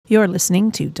You're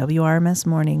listening to WRMS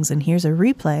Mornings, and here's a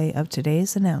replay of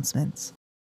today's announcements.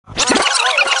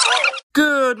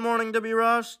 Good morning, W.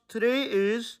 Ross. Today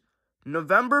is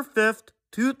November 5th,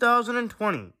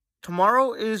 2020.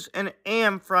 Tomorrow is an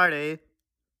AM Friday,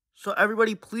 so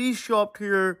everybody please show up to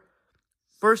your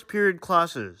first period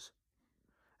classes.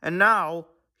 And now,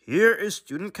 here is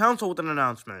Student Council with an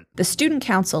announcement. The Student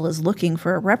Council is looking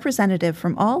for a representative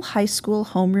from all high school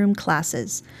homeroom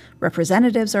classes.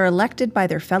 Representatives are elected by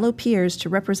their fellow peers to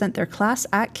represent their class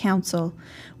at council.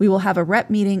 We will have a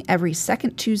rep meeting every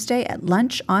second Tuesday at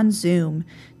lunch on Zoom.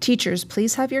 Teachers,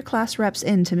 please have your class reps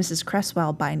in to Mrs.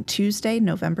 Cresswell by Tuesday,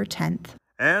 November 10th.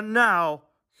 And now,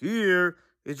 here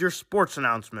is your sports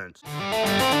announcement.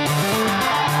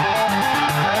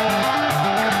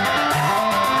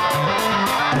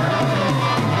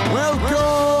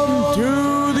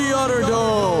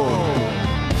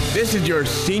 This is your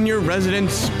Senior Resident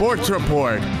Sports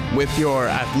Report with your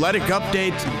athletic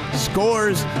updates,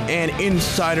 scores, and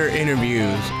insider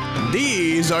interviews.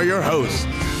 These are your hosts.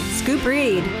 Scoop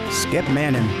Reed, Skip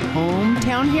Mannon,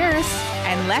 Hometown Harris,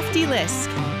 and Lefty Lisk.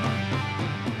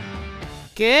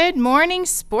 Good morning,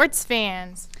 sports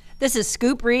fans. This is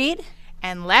Scoop Reed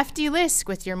and Lefty Lisk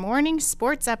with your morning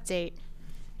sports update.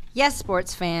 Yes,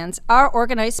 sports fans, our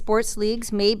organized sports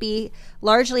leagues may be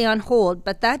largely on hold,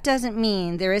 but that doesn't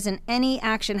mean there isn't any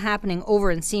action happening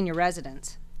over in senior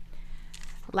residence.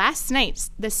 Last night,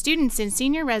 the students in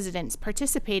senior residence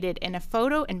participated in a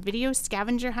photo and video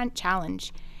scavenger hunt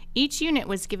challenge. Each unit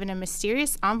was given a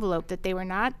mysterious envelope that they were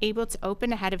not able to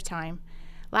open ahead of time.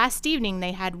 Last evening,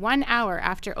 they had 1 hour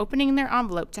after opening their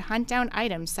envelope to hunt down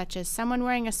items such as someone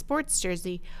wearing a sports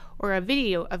jersey or a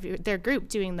video of their group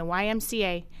doing the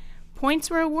YMCA. Points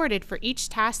were awarded for each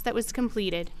task that was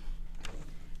completed.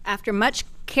 After much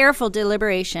careful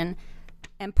deliberation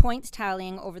and points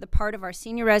tallying over the part of our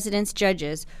senior residence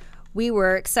judges, we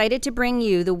were excited to bring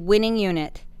you the winning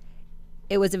unit.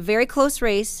 It was a very close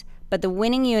race, but the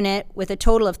winning unit, with a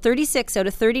total of 36 out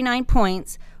of 39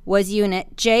 points, was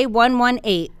Unit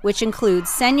J118, which includes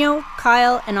Senyo,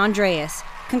 Kyle, and Andreas.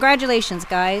 Congratulations,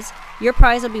 guys. Your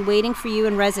prize will be waiting for you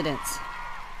in residence.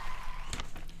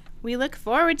 We look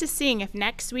forward to seeing if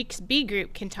next week's B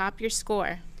group can top your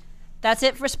score. That's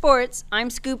it for sports. I'm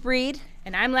Scoop Reed.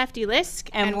 And I'm Lefty Lisk.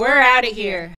 And we're out of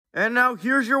here. And now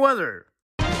here's your weather.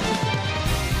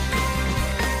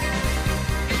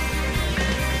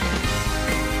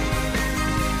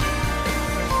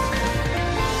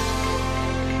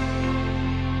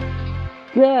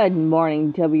 Good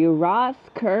morning, W. Ross.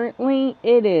 Currently,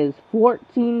 it is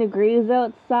 14 degrees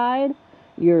outside.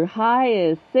 Your high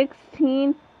is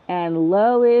 16 and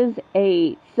low is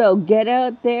 8. So get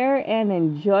out there and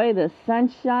enjoy the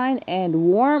sunshine and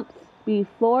warmth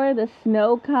before the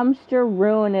snow comes to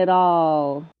ruin it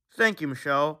all. Thank you,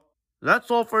 Michelle.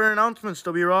 That's all for your announcements,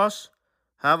 W. Ross.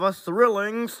 Have a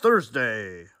thrilling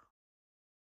Thursday.